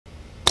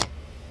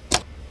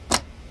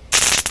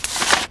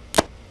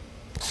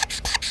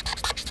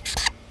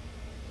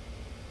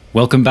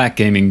Welcome back,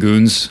 gaming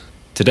goons.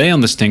 Today on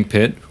the Stink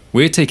Pit,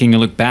 we're taking a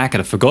look back at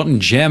a forgotten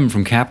gem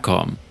from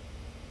Capcom.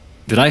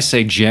 Did I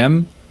say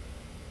gem?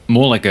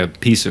 More like a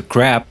piece of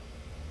crap.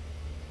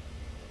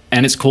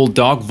 And it's called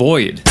Dark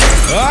Void.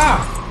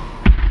 Ah!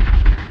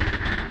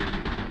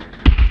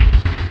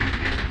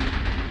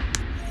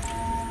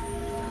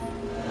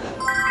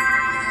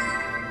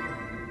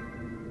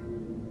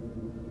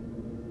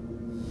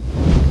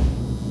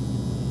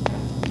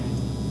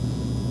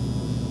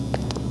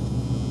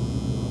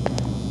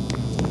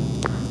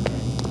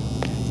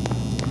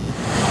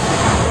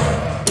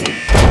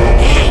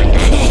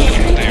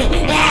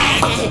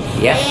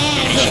 Ja.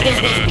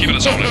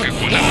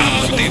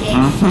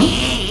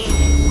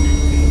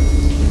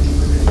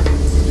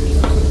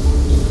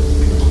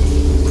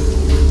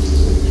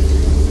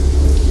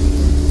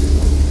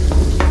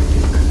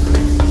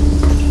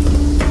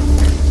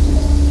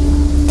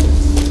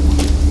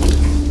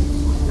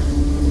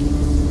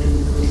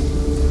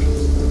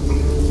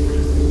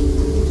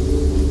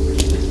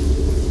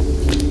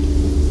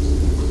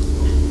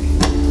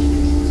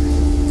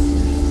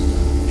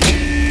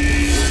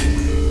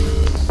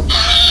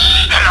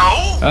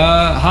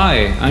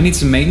 Hi, I need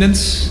some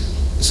maintenance.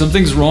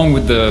 Something's wrong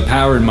with the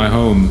power in my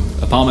home.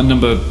 Apartment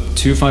number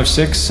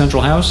 256,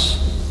 Central House?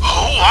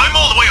 Oh, I'm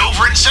all the way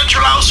over in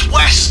Central House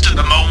West at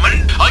the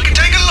moment. I can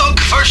take a look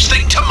first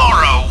thing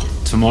tomorrow.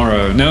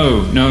 Tomorrow?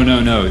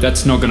 No.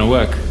 That's not gonna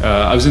work.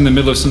 I was in the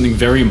middle of something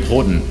very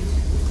important.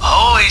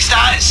 Oh, is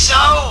that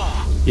so?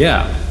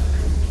 Yeah,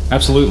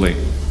 absolutely.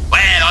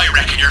 Well, I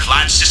reckon your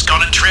flat's just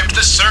gone and tripped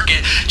the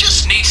circuit.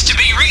 Just needs to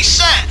be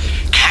reset.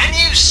 Can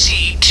you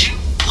see two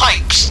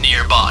pipes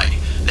nearby?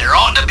 There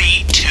ought to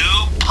be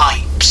two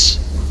pipes.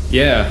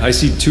 Yeah, I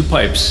see two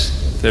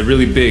pipes. They're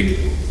really big.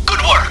 Good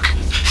work.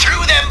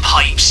 Through them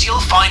pipes, you'll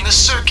find the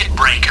circuit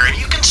breaker and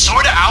you can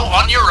sort it out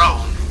on your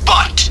own.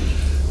 But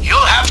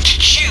you'll have to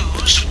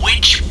choose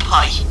which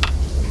pipe.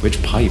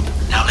 Which pipe?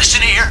 Now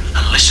listen here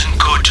and listen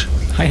good.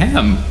 I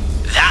am.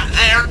 That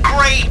there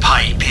grey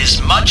pipe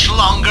is much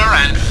longer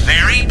and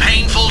very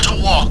painful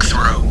to walk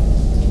through.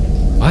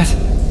 What?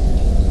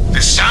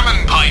 The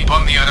salmon pipe,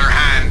 on the other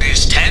hand,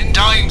 is 10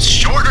 times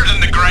shorter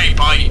than the grey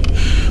pipe,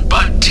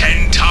 but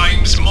 10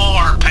 times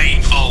more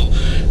painful.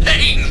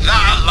 Ain't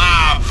that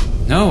laugh?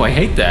 No, I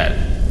hate that.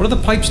 What do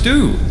the pipes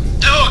do?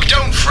 Look,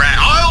 don't fret.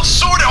 I'll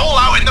sort it all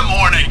out in the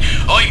morning.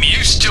 I'm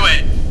used to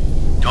it.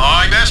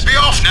 I best be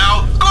off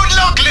now. Good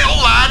luck,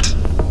 little lad.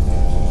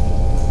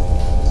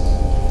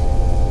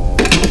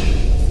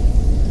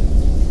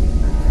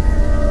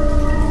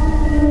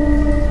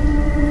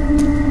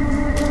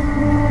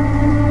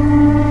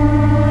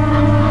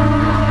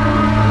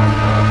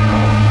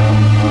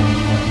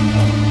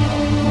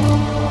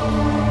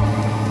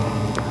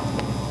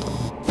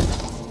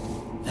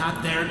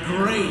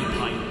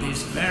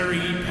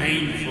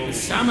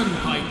 Salmon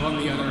pipe, on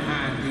the other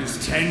hand,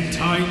 is 10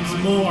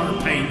 times more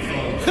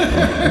painful.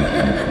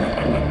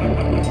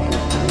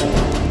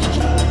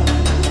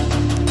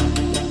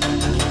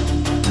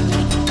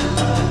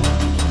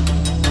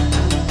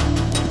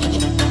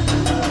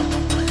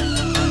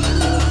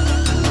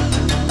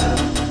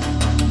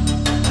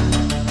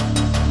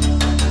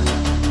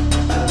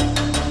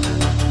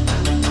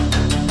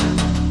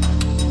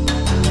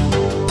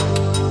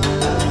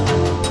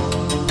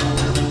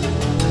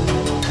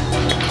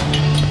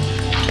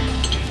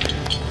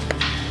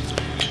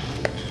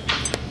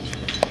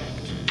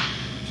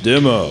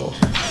 Demmo,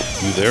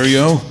 you there,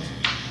 yo?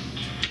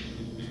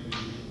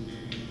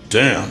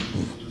 Damn,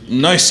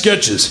 nice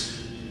sketches.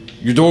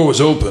 Your door was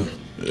open.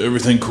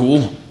 Everything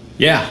cool?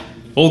 Yeah,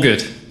 all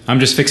good. I'm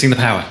just fixing the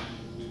power.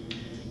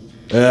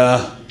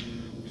 Yeah,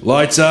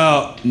 lights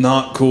out,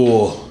 not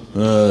cool.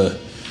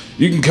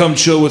 You can come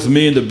chill with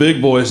me and the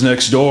big boys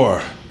next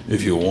door,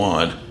 if you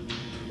want.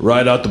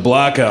 Ride out the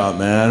blackout,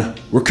 man.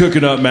 We're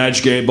cooking up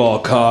Magic 8-Ball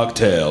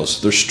cocktails.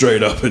 They're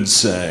straight up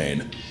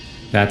insane.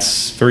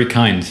 That's very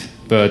kind.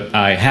 But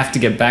I have to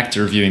get back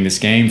to reviewing this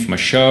game for my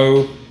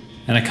show,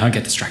 and I can't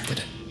get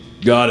distracted.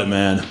 Got it,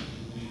 man.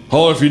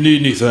 Holler if you need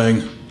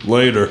anything.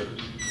 Later.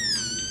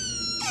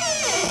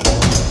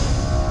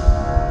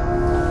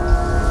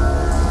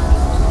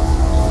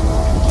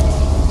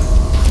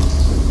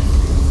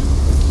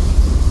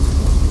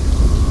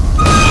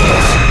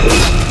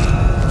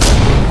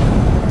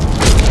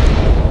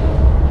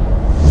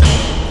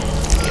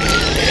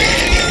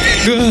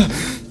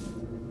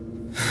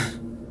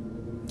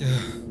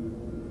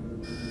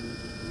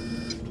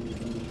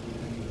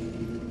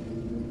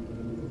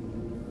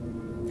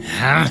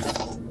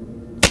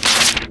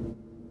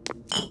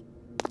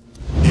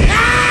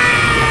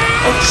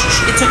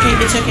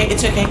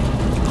 It's okay.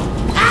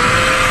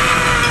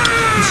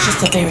 He's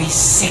just a very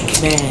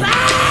sick man.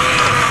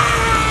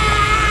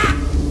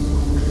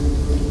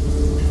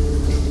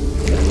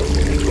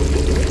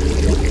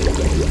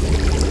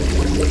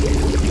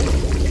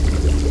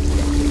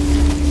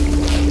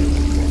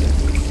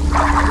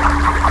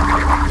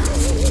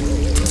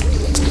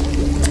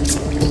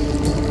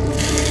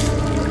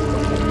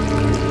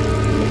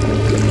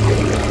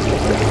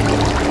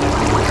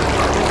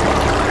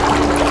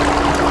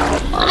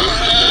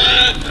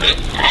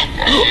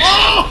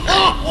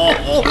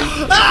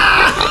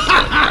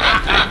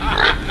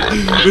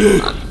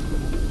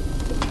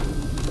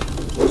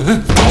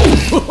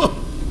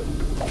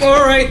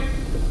 Alright,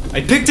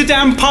 I picked a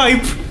damn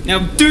pipe. Now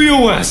do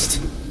your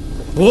worst.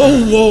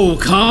 Whoa, whoa,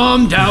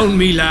 calm down,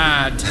 me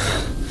lad.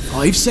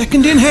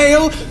 5-second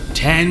inhale,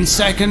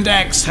 10-second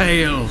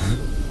exhale.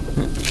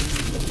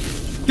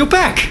 You're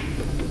back.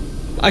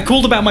 I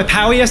called about my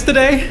power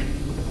yesterday.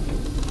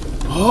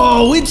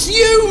 Oh, it's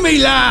you, me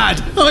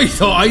lad. I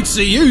thought I'd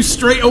see you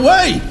straight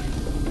away.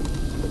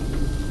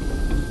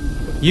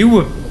 You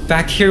were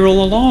back here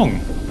all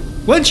along,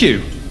 weren't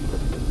you?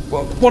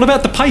 What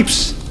about the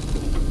pipes?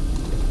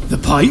 The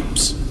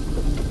pipes?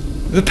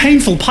 The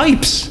painful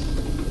pipes.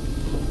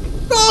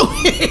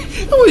 Oh,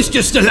 it was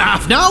just a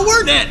laugh now,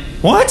 weren't it?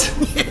 What?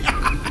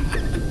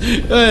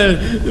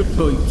 The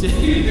pipes.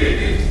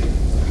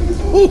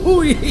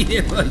 Oh,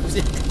 yeah, pipes.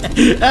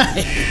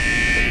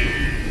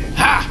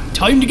 Ha!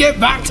 Time to get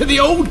back to the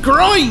old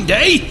grind,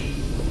 eh?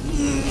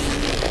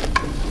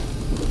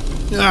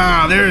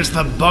 Ah, there's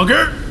the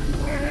bugger.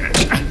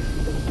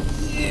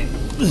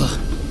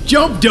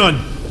 Job done.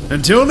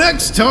 Until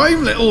next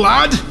time, little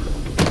lad.